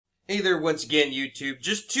Hey there once again, YouTube.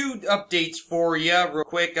 Just two updates for you real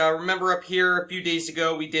quick. Remember up here a few days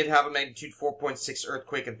ago we did have a magnitude 4.6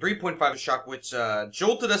 earthquake and 3.5 shock which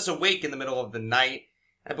jolted us awake in the middle of the night.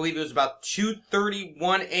 I believe it was about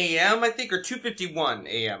 2:31 a.m. I think, or 2:51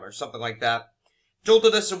 a.m. or something like that.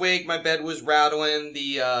 Jolted us awake, my bed was rattling,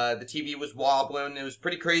 the TV was wobbling, it was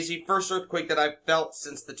pretty crazy. First earthquake that I've felt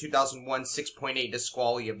since the 2001 6.8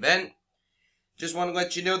 Nisqually event. Just want to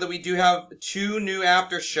let you know that we do have two new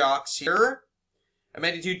aftershocks here. A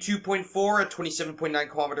magnitude 2.4 at 27.9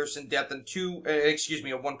 kilometers in depth and a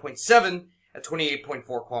 1.7 at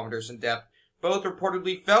 28.4 kilometers in depth. Both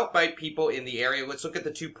reportedly felt by people in the area. Let's look at the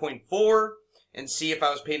 2.4 and see if I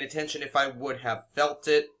was paying attention, if I would have felt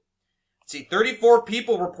it. Let's see, 34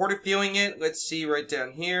 people reported feeling it. Let's see right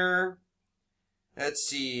down here. Let's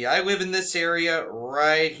see, I live in this area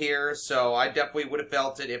right here, so I definitely would have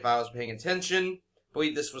felt it if I was paying attention. I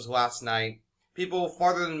believe this was last night. People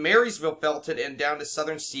farther than Marysville felt it, and down to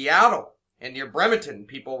southern Seattle and near Bremerton,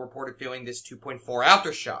 people reported feeling this 2.4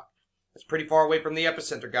 aftershock. That's pretty far away from the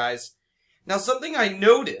epicenter, guys. Now, something I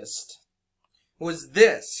noticed was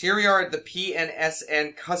this. Here we are at the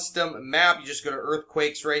PNSN custom map. You just go to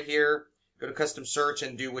earthquakes right here, go to custom search,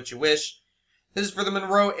 and do what you wish. This is for the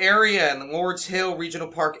Monroe area and the Lords Hill Regional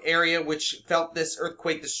Park area, which felt this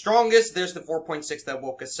earthquake the strongest. There's the 4.6 that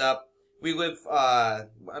woke us up. We live,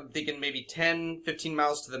 I'm thinking maybe 10, 15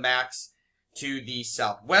 miles to the max to the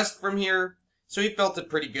southwest from here. So he felt it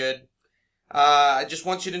pretty good. I just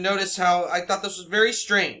want you to notice how I thought this was very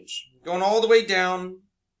strange. Going all the way down.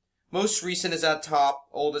 Most recent is at top.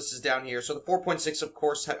 Oldest is down here. So the 4.6, of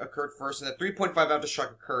course, occurred first. And the 3.5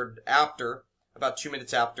 aftershock occurred after, about 2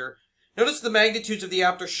 minutes after. Notice the magnitudes of the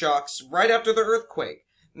aftershocks right after the earthquake.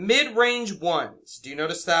 Mid-range ones. Do you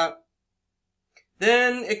notice that?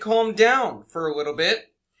 Then it calmed down for a little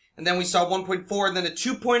bit. And then we saw 1.4 and then a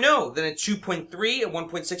 2.0. Then a 2.3, a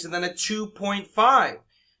 1.6, and then a 2.5.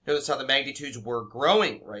 Notice how the magnitudes were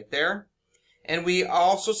growing right there. And we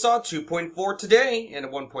also saw 2.4 today and a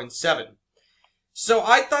 1.7. So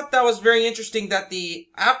I thought that was very interesting that the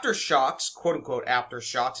aftershocks, quote-unquote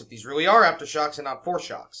aftershocks, if these really are aftershocks and not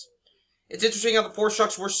foreshocks. It's interesting how the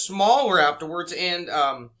foreshocks were smaller afterwards and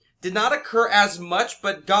did not occur as much,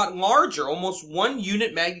 but got larger, almost 1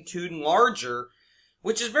 unit magnitude larger,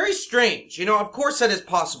 which is very strange. You know, of course that is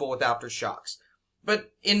possible with aftershocks.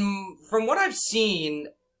 But from what I've seen,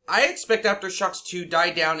 I expect aftershocks to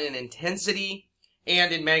die down in intensity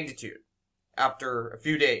and in magnitude after a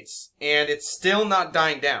few days. And it's still not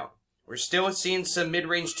dying down. We're still seeing some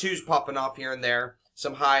mid-range 2s popping off here and there,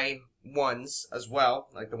 some high 1s as well,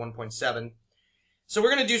 like the 1.7. So we're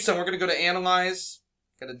going to do something. We're going to go to Analyze,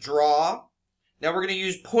 going to Draw. Now we're going to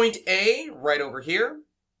use point A right over here,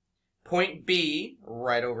 point B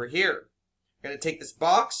right over here. We're going to take this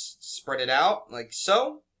box, spread it out like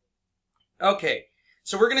so. Okay,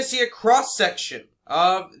 so we're going to see a cross-section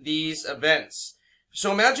of these events.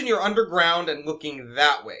 So imagine you're underground and looking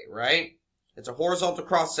that way, right? It's a horizontal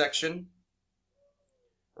cross-section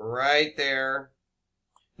right there.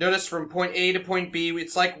 Notice from point A to point B,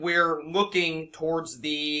 it's like we're looking towards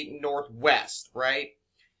the northwest, right?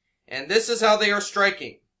 And this is how they are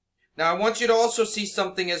striking. Now, I want you to also see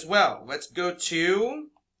something as well. Let's go to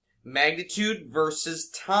magnitude versus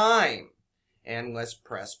time. And let's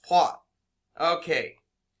press plot. Okay.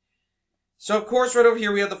 So, of course, right over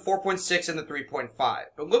here we have the 4.6 and the 3.5.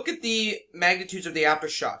 But look at the magnitudes of the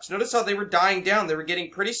aftershocks. Notice how they were dying down. They were getting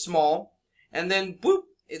pretty small. And then, boop.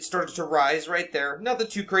 It started to rise right there. Nothing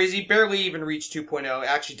too crazy. Barely even reached 2.0.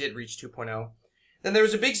 Actually did reach 2.0. Then there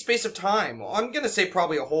was a big space of time. Well, I'm going to say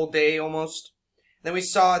probably a whole day almost. Then we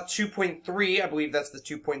saw 2.3. I believe that's the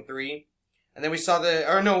 2.3. And then we saw the...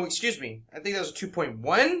 Or no, excuse me. I think that was a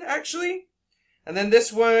 2.1 actually. And then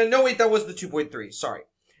this one... No, wait, that was the 2.3. Sorry.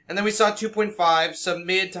 And then we saw 2.5. Some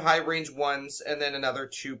mid to high range 1s. And then another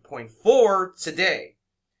 2.4 today.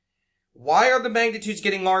 Why are the magnitudes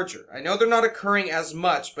getting larger? I know they're not occurring as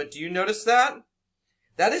much, but do you notice that?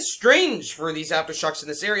 That is strange for these aftershocks in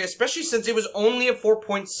this area, especially since it was only a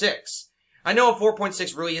 4.6. I know a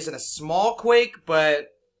 4.6 really isn't a small quake, but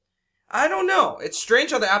I don't know. It's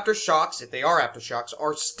strange how the aftershocks, if they are aftershocks,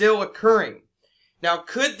 are still occurring. Now,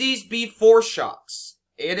 could these be foreshocks?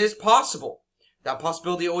 It is possible. That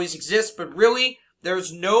possibility always exists, but really,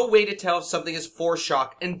 there's no way to tell if something is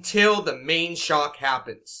foreshock until the main shock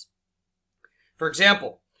happens. For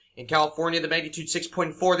example, in California, the magnitude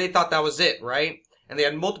 6.4, they thought that was it, right? And they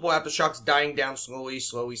had multiple aftershocks dying down slowly.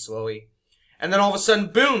 And then all of a sudden,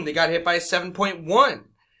 boom, they got hit by a 7.1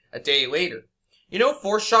 a day later. You know,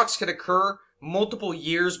 foreshocks can occur multiple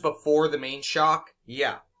years before the main shock?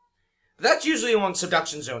 Yeah. That's usually along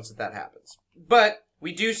subduction zones that happens. But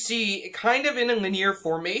we do see it kind of in a linear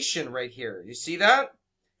formation right here. You see that?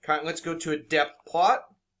 Let's go to a depth plot.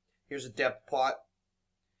 Here's a depth plot.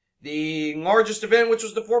 The largest event, which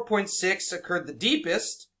was the 4.6, occurred the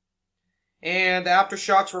deepest. And the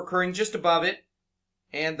aftershocks were occurring just above it.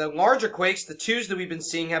 And the larger quakes, the 2s that we've been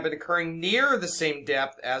seeing, have been occurring near the same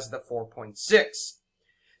depth as the 4.6.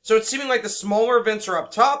 So it's seeming like the smaller events are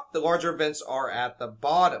up top, the larger events are at the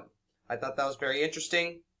bottom. I thought that was very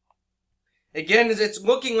interesting. Again, it's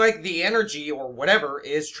looking like the energy, or whatever,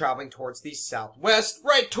 is traveling towards the southwest,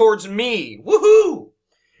 right towards me. Woohoo!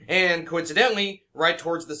 And coincidentally, right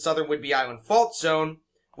towards the southern Whidbey Island fault zone,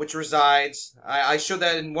 which resides, I showed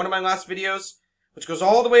that in one of my last videos, which goes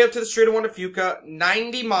all the way up to the Strait of Juan de Fuca,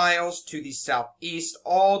 90 miles to the southeast,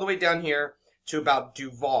 all the way down here to about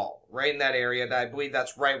Duval, right in that area. I believe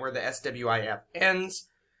that's right where the SWIF ends.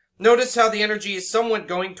 Notice how the energy is somewhat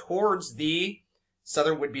going towards the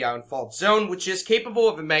southern Whidbey Island fault zone, which is capable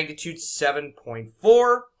of a magnitude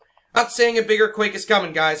 7.4. Not saying a bigger quake is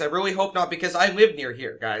coming, guys. I really hope not, because I live near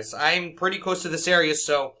here, guys. I'm pretty close to this area,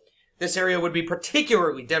 so this area would be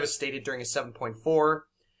particularly devastated during a 7.4.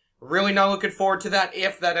 Really not looking forward to that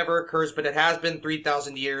if that ever occurs, but it has been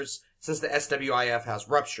 3,000 years since the SWIF has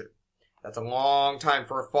ruptured. That's a long time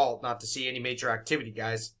for a fault not to see any major activity,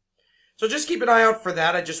 guys. So just keep an eye out for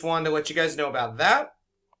that. I just wanted to let you guys know about that.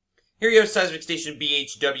 Here you have seismic station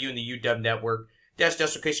BHW in the UW network. Dash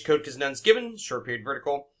location code because none's given. Short period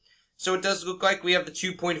vertical. So it does look like we have the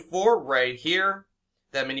 2.4 right here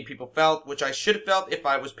that many people felt, which I should have felt if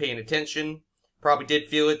I was paying attention. Probably did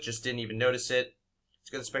feel it, just didn't even notice it. Let's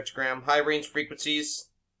go to the spectrogram. High range frequencies.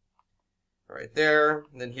 Right there.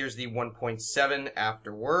 And then here's the 1.7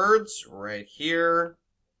 afterwards. Right here.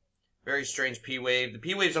 Very strange P wave. The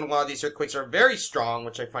P waves on a lot of these earthquakes are very strong,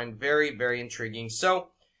 which I find very, very intriguing. So,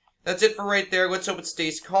 that's it for right there. Let's hope it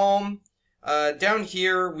stays calm. Down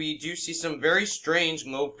here, we do see some very strange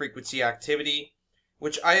low frequency activity,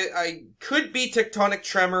 which I could be tectonic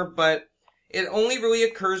tremor, but it only really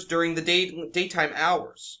occurs during the daytime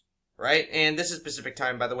hours, right? And this is Pacific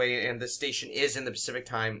time, by the way, and this station is in the Pacific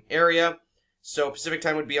time area. So Pacific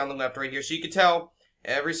time would be on the left right here. So you can tell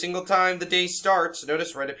every single time the day starts,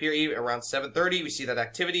 notice right up here around 7:30, we see that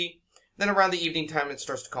activity. Then around the evening time, it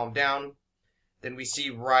starts to calm down. Then we see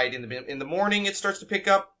right in the morning, it starts to pick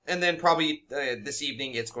up. And then probably this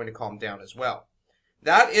evening, it's going to calm down as well.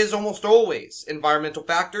 That is almost always environmental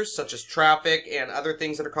factors, such as traffic and other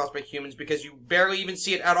things that are caused by humans, because you barely even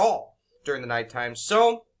see it at all during the nighttime.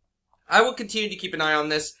 So I will continue to keep an eye on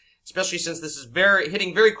this, especially since this is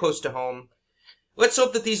hitting very close to home. Let's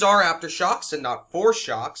hope that these are aftershocks and not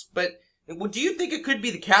foreshocks, but do you think it could be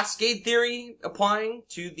the cascade theory applying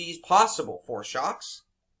to these possible foreshocks?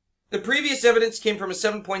 The previous evidence came from a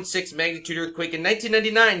 7.6 magnitude earthquake in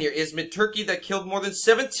 1999 near Izmit, Turkey that killed more than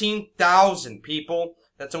 17,000 people.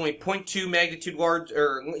 That's only 0.2 magnitude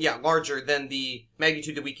larger than the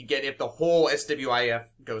magnitude that we could get if the whole SWIF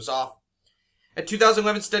goes off. A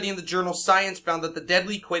 2011 study in the journal Science found that the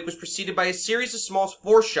deadly quake was preceded by a series of small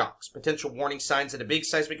foreshocks, potential warning signs that a big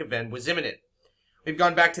seismic event was imminent. We've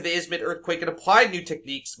gone back to the Izmit earthquake and applied new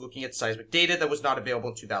techniques looking at seismic data that was not available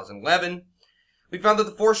in 2011. We found that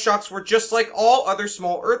the foreshocks were just like all other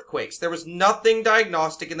small earthquakes. There was nothing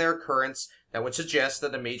diagnostic in their occurrence that would suggest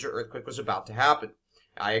that a major earthquake was about to happen.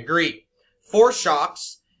 I agree.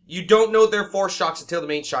 Foreshocks, you don't know they're foreshocks until the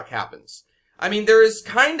main shock happens. I mean, there is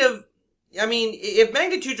if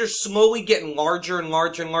magnitudes are slowly getting larger and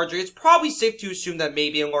larger and larger, it's probably safe to assume that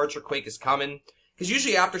maybe a larger quake is coming. Because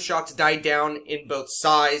usually aftershocks die down in both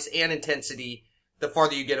size and intensity the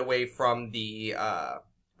farther you get away from the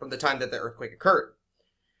time that the earthquake occurred.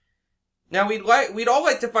 Now, we'd all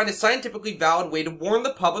like to find a scientifically valid way to warn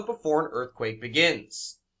the public before an earthquake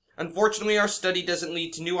begins. Unfortunately, our study doesn't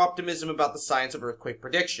lead to new optimism about the science of earthquake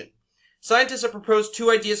prediction. Scientists have proposed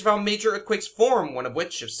two ideas of how major earthquakes form, one of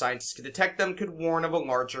which, if scientists could detect them, could warn of a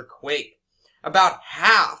larger quake. About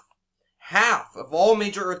half of all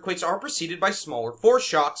major earthquakes are preceded by smaller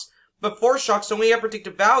foreshocks, but foreshocks only have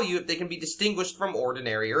predictive value if they can be distinguished from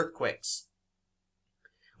ordinary earthquakes.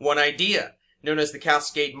 One idea, known as the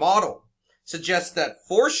cascade model, suggests that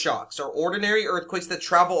foreshocks are ordinary earthquakes that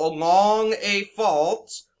travel along a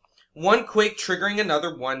fault, one quake triggering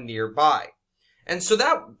another one nearby. And so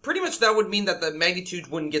that would mean that the magnitudes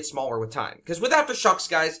wouldn't get smaller with time. Because with aftershocks,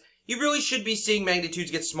 guys, you really should be seeing magnitudes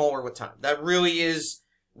get smaller with time. That really is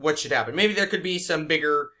what should happen. Maybe there could be some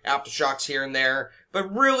bigger aftershocks here and there,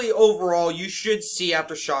 but really overall, you should see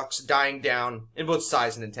aftershocks dying down in both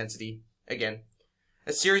size and intensity again.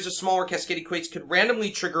 A series of smaller cascading quakes could randomly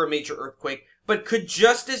trigger a major earthquake, but could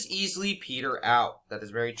just as easily peter out. That is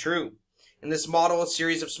very true. In this model, a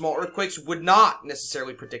series of small earthquakes would not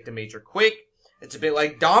necessarily predict a major quake. It's a bit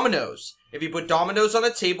like dominoes. If you put dominoes on a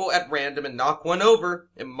table at random and knock one over,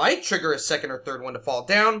 it might trigger a second or third one to fall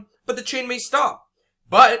down, but the chain may stop.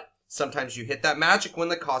 But sometimes you hit that magic one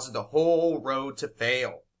that causes the whole road to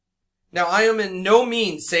fail. Now, I am in no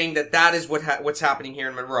means saying that that is what's happening here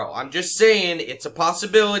in Monroe. I'm just saying it's a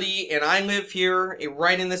possibility, and I live here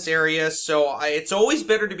right in this area, so it's always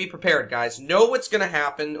better to be prepared, guys. Know what's going to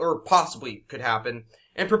happen, or possibly could happen,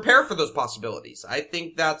 and prepare for those possibilities. I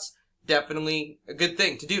think that's definitely a good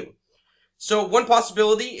thing to do. So one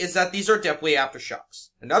possibility is that these are definitely aftershocks.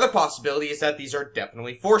 Another possibility is that these are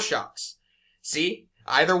definitely foreshocks. See?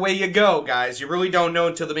 Either way you go, guys. You really don't know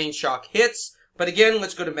until the main shock hits. But again,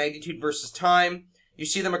 let's go to magnitude versus time. You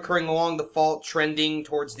see them occurring along the fault, trending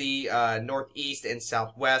towards the northeast and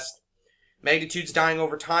southwest. Magnitudes dying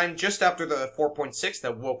over time just after the 4.6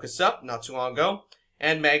 that woke us up not too long ago.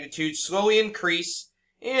 And magnitudes slowly increase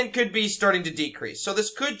and could be starting to decrease. So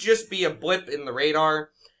this could just be a blip in the radar.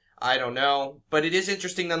 I don't know. But it is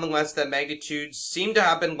interesting nonetheless that magnitudes seem to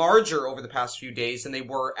have been larger over the past few days than they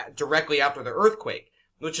were directly after the earthquake,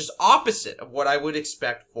 which is opposite of what I would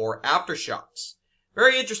expect for aftershocks.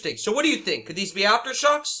 Very interesting. So what do you think? Could these be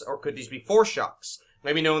aftershocks or could these be foreshocks?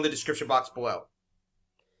 Let me know in the description box below.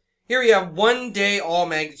 Here we have 1 day all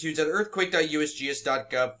magnitudes at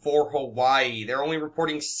earthquake.usgs.gov for Hawaii. They're only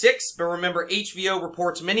reporting 6, but remember HVO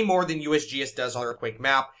reports many more than USGS does on earthquake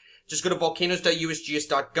map. Just go to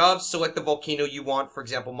volcanoes.usgs.gov, select the volcano you want, for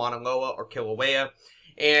example, Mauna Loa or Kilauea.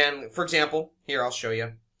 And for example, here I'll show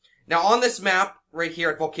you. Now on this map, right here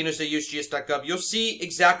at volcanoes.usgs.gov, you'll see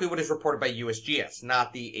exactly what is reported by USGS,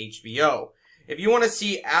 not the HVO. If you want to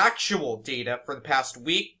see actual data for the past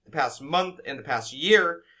week, the past month, and the past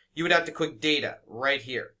year, you would have to click data right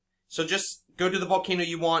here. So just go to the volcano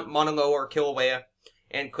you want, Mauna Loa or Kilauea,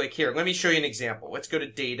 and click here. Let me show you an example. Let's go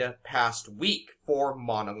to data past week for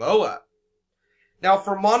Mauna Loa. Now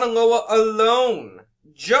for Mauna Loa alone,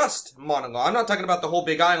 just Mauna Loa, I'm not talking about the whole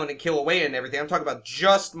Big Island and Kilauea and everything, I'm talking about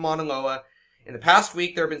just Mauna Loa. In the past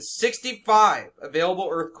week, there have been 65 available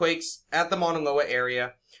earthquakes at the Mauna Loa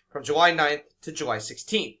area from July 9th to July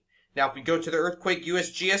 16th. Now, if we go to the Earthquake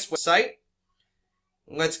USGS website,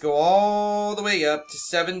 let's go all the way up to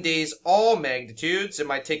 7 days all magnitudes. It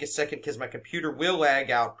might take a second because my computer will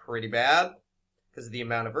lag out pretty bad because of the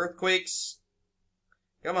amount of earthquakes.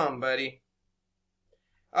 Come on, buddy.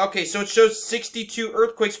 Okay, so it shows 62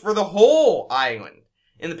 earthquakes for the whole island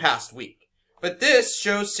in the past week. But this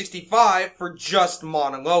shows 65 for just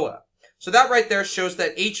Mauna Loa. So that right there shows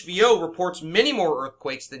that HVO reports many more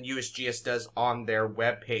earthquakes than USGS does on their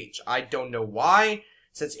webpage. I don't know why,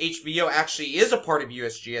 since HVO actually is a part of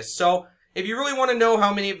USGS. So if you really want to know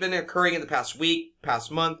how many have been occurring in the past week,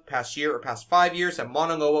 past month, past year, or past 5 years at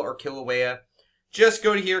Mauna Loa or Kilauea, just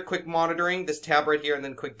go to here, click monitoring, this tab right here, and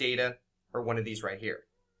then click data, or one of these right here.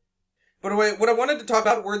 But what I wanted to talk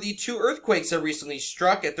about were the 2 earthquakes that recently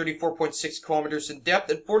struck at 34.6 kilometers in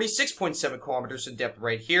depth and 46.7 kilometers in depth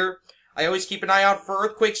right here. I always keep an eye out for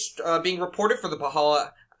earthquakes being reported for the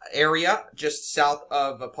Pahala area, just south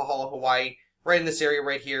of Pahala, Hawaii, right in this area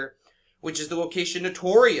right here, which is the location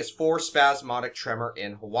notorious for spasmodic tremor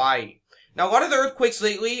in Hawaii. Now, a lot of the earthquakes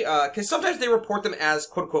lately, because sometimes they report them as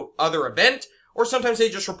quote-unquote other event, or sometimes they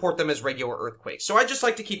just report them as regular earthquakes. So I just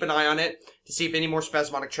like to keep an eye on it to see if any more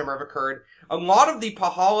spasmodic tremor have occurred. A lot of the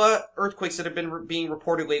Pahala earthquakes that have been being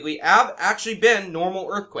reported lately have actually been normal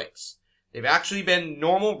earthquakes. They've actually been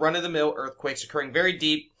normal run-of-the-mill earthquakes occurring very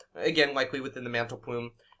deep, again, likely within the mantle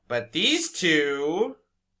plume. But these two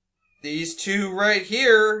right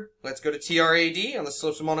here, let's go to TRAD on the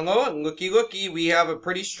slopes of Mauna Loa, and looky, we have a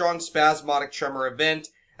pretty strong spasmodic tremor event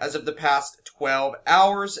as of the past 12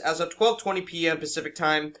 hours, as of 12:20 p.m. Pacific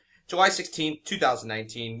Time, July 16th,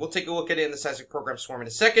 2019. We'll take a look at it in the seismic program swarm in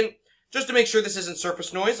a second. Just to make sure this isn't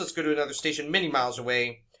surface noise, let's go to another station many miles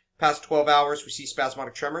away. Past 12 hours, we see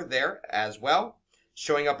spasmodic tremor there as well,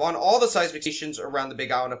 showing up on all the seismic stations around the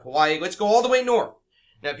Big Island of Hawaii. Let's go all the way north.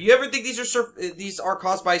 Now, if you ever think these are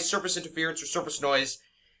caused by surface interference or surface noise,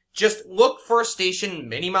 just look for a station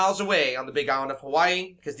many miles away on the Big Island of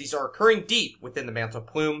Hawaii, because these are occurring deep within the mantle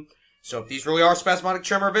plume. So if these really are spasmodic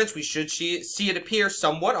tremor events, we should see it appear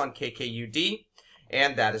somewhat on KKUD.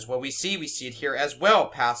 And that is what we see. We see it here as well,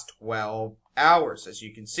 past 12 hours, as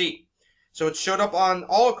you can see. So it showed up on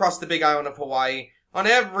all across the Big Island of Hawaii, on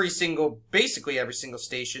basically every single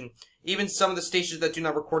station. Even some of the stations that do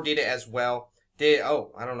not record data as well.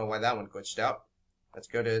 Oh, I don't know why that one glitched out. Let's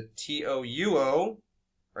go to TOUO.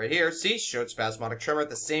 Right here, see, showed spasmodic tremor at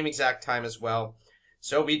the same exact time as well.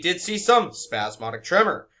 So we did see some spasmodic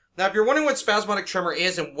tremor. Now, if you're wondering what spasmodic tremor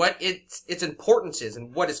is and what its importance is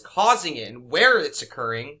and what is causing it and where it's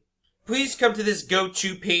occurring, please come to this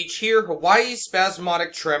go-to page here, Hawaii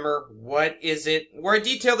Spasmodic Tremor. What is it? Where I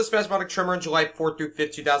detail the spasmodic tremor on July 4th through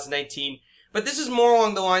 5th, 2019. But this is more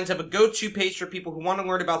along the lines of a go-to page for people who want to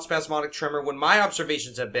learn about spasmodic tremor, what my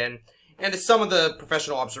observations have been, and some of the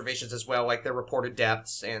professional observations as well, like their reported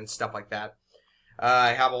deaths and stuff like that. I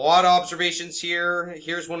have a lot of observations here.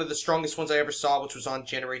 Here's one of the strongest ones I ever saw, which was on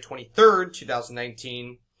January 23rd,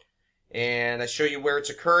 2019. And I show you where it's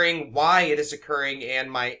occurring, why it is occurring,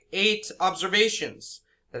 and my 8 observations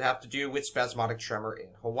that have to do with spasmodic tremor in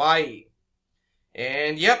Hawaii.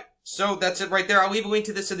 And yep, so that's it right there. I'll leave a link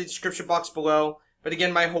to this in the description box below. But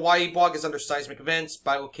again, my Hawaii blog is under seismic events,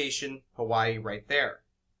 by location, Hawaii right there.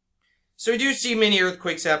 So we do see many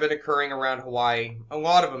earthquakes have been occurring around Hawaii. A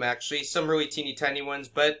lot of them, actually. Some really teeny tiny ones,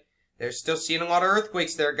 but they're still seeing a lot of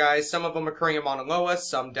earthquakes there, guys. Some of them occurring in Mauna Loa,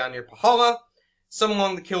 some down near Pahala, some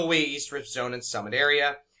along the Kilauea East Rift Zone and Summit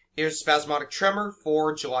area. Here's spasmodic tremor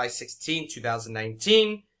for July 16,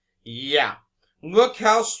 2019. Yeah. Look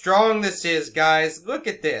how strong this is, guys. Look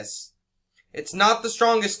at this. It's not the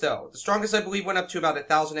strongest, though. The strongest, I believe, went up to about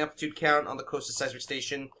 1,000 amplitude count on the Costa Seismic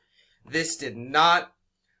Station. This did not.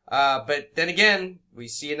 But then again, we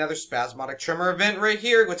see another spasmodic tremor event right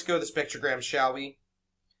here. Let's go to the spectrogram, shall we?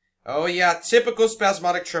 Oh yeah, typical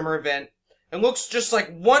spasmodic tremor event. It looks just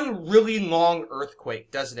like one really long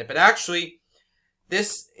earthquake, doesn't it? But actually,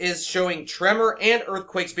 this is showing tremor and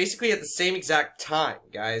earthquakes basically at the same exact time,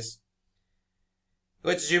 guys.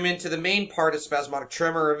 Let's zoom into the main part of spasmodic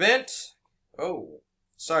tremor event. Oh,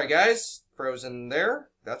 sorry guys, frozen there.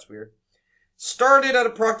 That's weird. Started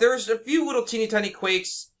at there's a few little teeny tiny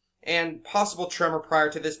quakes and possible tremor prior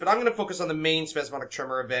to this, but I'm going to focus on the main spasmodic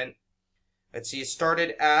tremor event. Let's see, it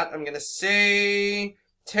started at, I'm going to say,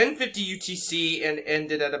 10:50 UTC and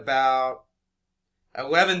ended at about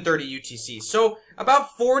 11:30 UTC. So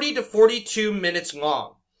about 40 to 42 minutes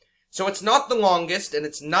long. So it's not the longest and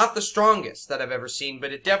it's not the strongest that I've ever seen,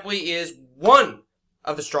 but it definitely is one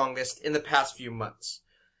of the strongest in the past few months.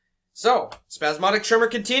 So, spasmodic tremor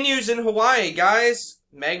continues in Hawaii, guys.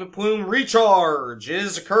 Magma plume recharge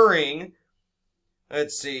is occurring.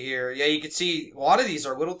 Let's see here. Yeah, you can see a lot of these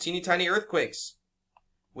are little teeny tiny earthquakes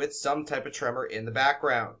with some type of tremor in the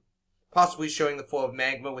background. Possibly showing the flow of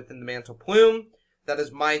magma within the mantle plume. That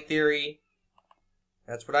is my theory.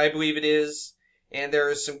 That's what I believe it is. And there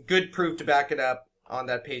is some good proof to back it up on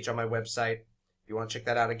that page on my website. If you want to check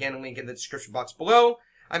that out, again, link in the description box below.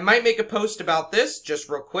 I might make a post about this just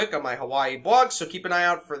real quick on my Hawaii blog, so keep an eye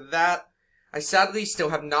out for that. I sadly still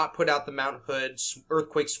have not put out the Mount Hood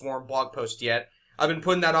Earthquake Swarm blog post yet. I've been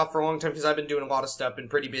putting that off for a long time because I've been doing a lot of stuff, been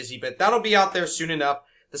pretty busy, but that'll be out there soon enough.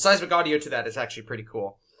 The seismic audio to that is actually pretty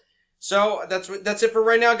cool. So that's it for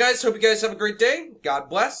right now, guys. Hope you guys have a great day. God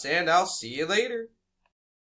bless, and I'll see you later.